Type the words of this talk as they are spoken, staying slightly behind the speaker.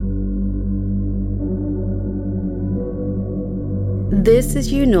This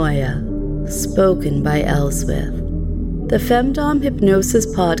is Eunoia, spoken by Elswith, the Femdom Hypnosis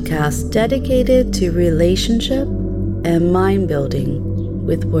podcast dedicated to relationship and mind building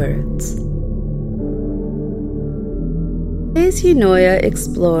with words. Today's Eunoia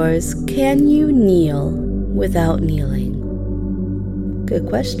explores, can you kneel without kneeling? Good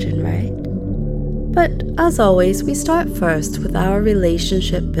question, right? But as always, we start first with our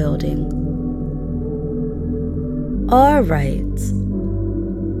relationship building. Alright.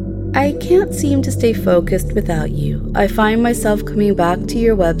 I can't seem to stay focused without you. I find myself coming back to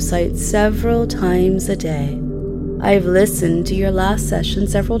your website several times a day. I've listened to your last session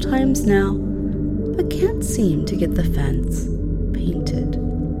several times now, but can't seem to get the fence painted.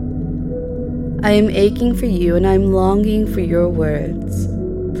 I am aching for you and I'm longing for your words.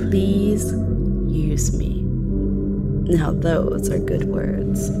 Please use me. Now those are good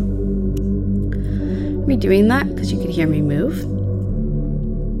words. Are we doing that because you could hear me move?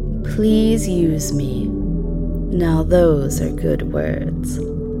 Please use me. Now those are good words.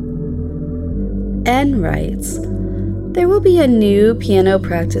 N writes, there will be a new piano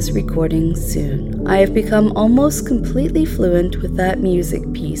practice recording soon. I have become almost completely fluent with that music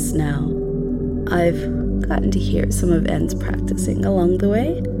piece now. I've gotten to hear some of N's practicing along the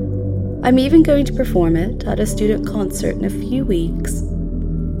way. I'm even going to perform it at a student concert in a few weeks,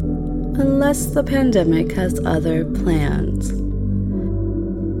 unless the pandemic has other plans.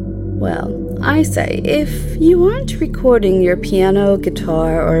 Well, I say, if you aren't recording your piano,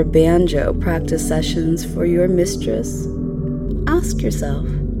 guitar, or banjo practice sessions for your mistress, ask yourself,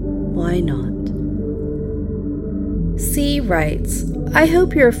 why not? C writes, I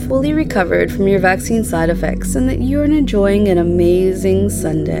hope you're fully recovered from your vaccine side effects and that you're enjoying an amazing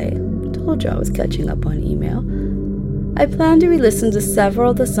Sunday. Told you I was catching up on email. I plan to re-listen to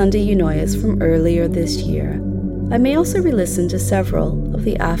several of the Sunday Eunoias from earlier this year. I may also re-listen to several of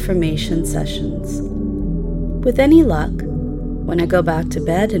the affirmation sessions. With any luck, when I go back to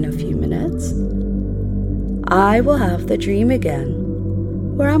bed in a few minutes, I will have the dream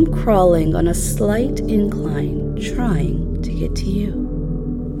again, where I'm crawling on a slight incline, trying to get to you.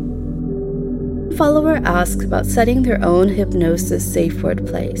 A follower asks about setting their own hypnosis safe word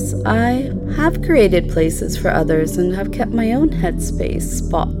place. I have created places for others and have kept my own headspace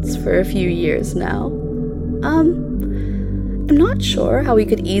spots for a few years now. I'm not sure how we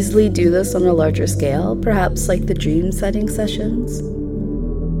could easily do this on a larger scale, perhaps like the dream setting sessions.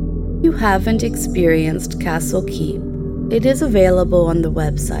 If you haven't experienced Castle Keep, it is available on the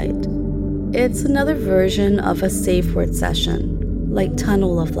website. It's another version of a safe word session, like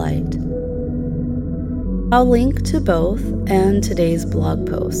Tunnel of Light. I'll link to both and today's blog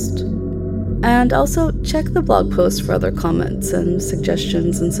post. And also check the blog post for other comments and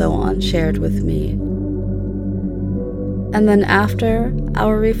suggestions and so on shared with me. And then after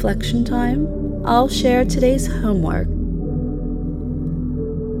our reflection time, I'll share today's homework.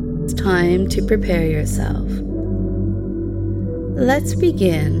 It's time to prepare yourself. Let's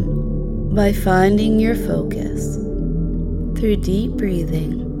begin by finding your focus through deep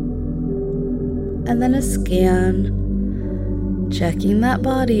breathing and then a scan, checking that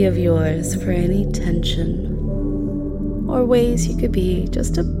body of yours for any tension or ways you could be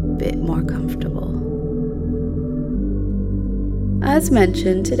just a bit more comfortable. As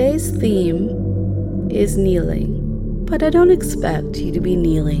mentioned, today's theme is kneeling, but I don't expect you to be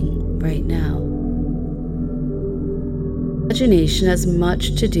kneeling right now. Imagination has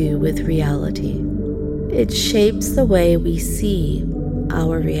much to do with reality. It shapes the way we see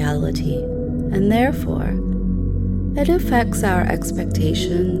our reality, and therefore, it affects our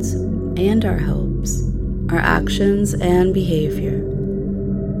expectations and our hopes, our actions and behavior.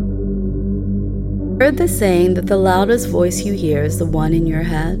 Heard the saying that the loudest voice you hear is the one in your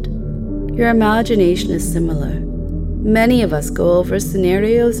head? Your imagination is similar. Many of us go over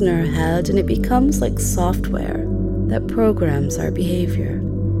scenarios in our head and it becomes like software that programs our behavior,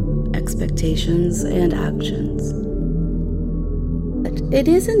 expectations, and actions. But it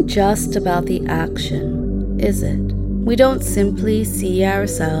isn't just about the action, is it? We don't simply see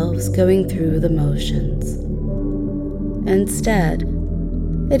ourselves going through the motions. Instead,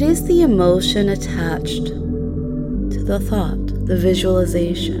 it is the emotion attached to the thought, the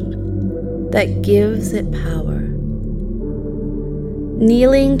visualization, that gives it power.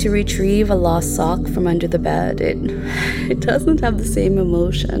 Kneeling to retrieve a lost sock from under the bed, it doesn't have the same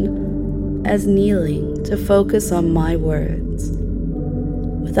emotion as kneeling to focus on my words.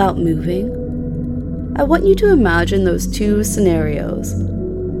 Without moving, I want you to imagine those two scenarios,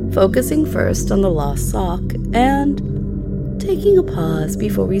 focusing first on the lost sock and taking a pause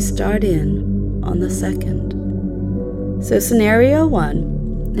before we start in on the second. So scenario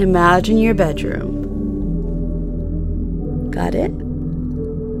 1, imagine your bedroom. Got it?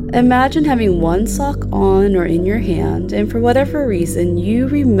 Imagine having one sock on or in your hand, and for whatever reason, you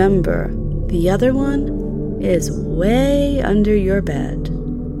remember the other one is way under your bed.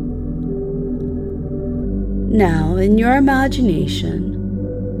 Now, in your imagination,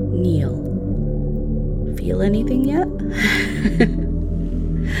 kneel. Feel anything yet?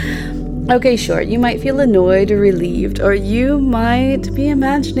 Okay, sure, you might feel annoyed or relieved, or you might be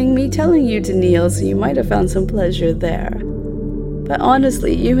imagining me telling you to kneel, so you might have found some pleasure there. But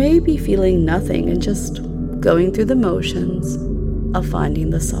honestly, you may be feeling nothing and just going through the motions of finding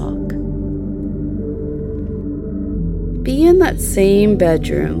the sock. Be in that same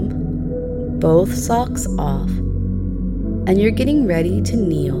bedroom, both socks off, and you're getting ready to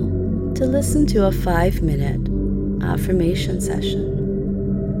kneel to listen to a 5-minute affirmation session.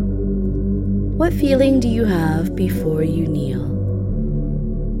 What feeling do you have before you kneel?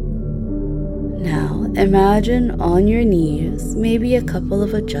 Now, imagine on your knees, maybe a couple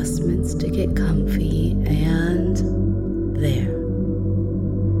of adjustments to get comfy, and there,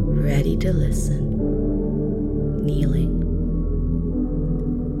 ready to listen, kneeling.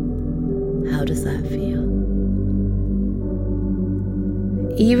 How does that feel?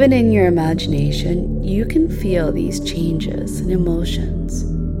 Even in your imagination, you can feel these changes and emotions.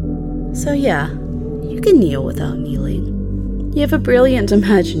 So yeah, you can kneel without kneeling. You have a brilliant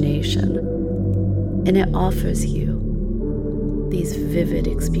imagination, and it offers you these vivid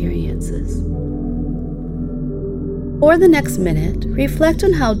experiences. For the next minute, reflect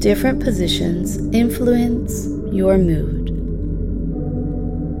on how different positions influence your mood.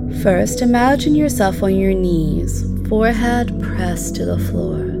 First, imagine yourself on your knees, forehead pressed to the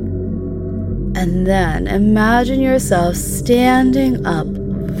floor. And then imagine yourself standing up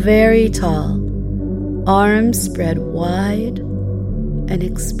very tall, arms spread wide, and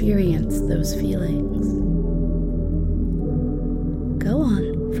experience those feelings. Go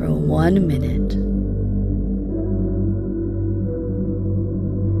on for 1 minute.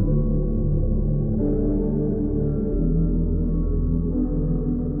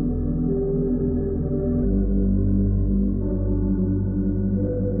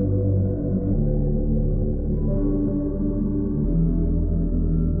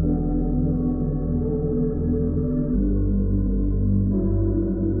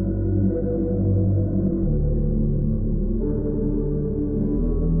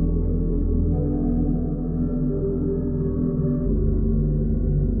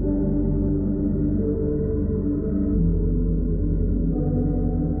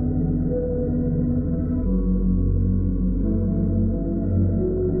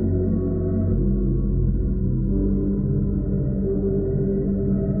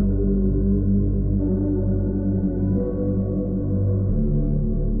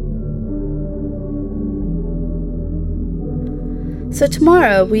 So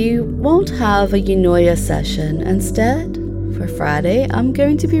tomorrow we won't have a Eunoia session. Instead, for Friday, I'm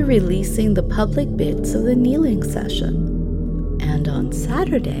going to be releasing the public bits of the kneeling session. And on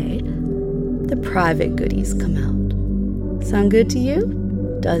Saturday, the private goodies come out. Sound good to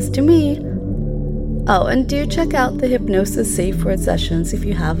you? Does to me. Oh, and do check out the hypnosis safe word sessions if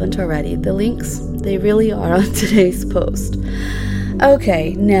you haven't already. The links, they really are on today's post.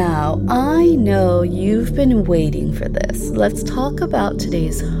 Okay, now, I know you've been waiting for this. Let's talk about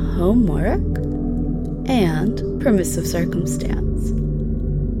today's homework and permissive circumstance.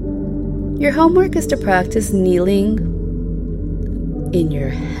 Your homework is to practice kneeling in your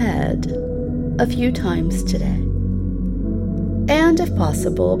head a few times today. And if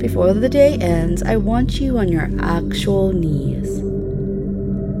possible, before the day ends, I want you on your actual knees.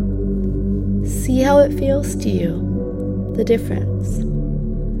 See how it feels to you. The difference.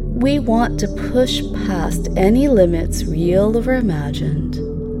 We want to push past any limits, real or imagined,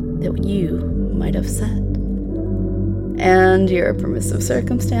 that you might have set. And your permissive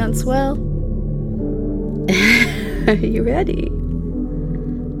circumstance, well, are you ready?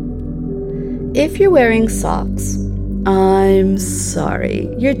 If you're wearing socks, I'm sorry,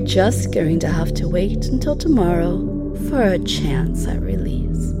 you're just going to have to wait until tomorrow for a chance at release.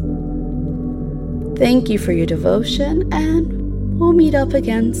 Thank you for your devotion, and we'll meet up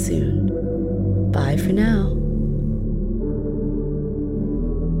again soon. Bye for now.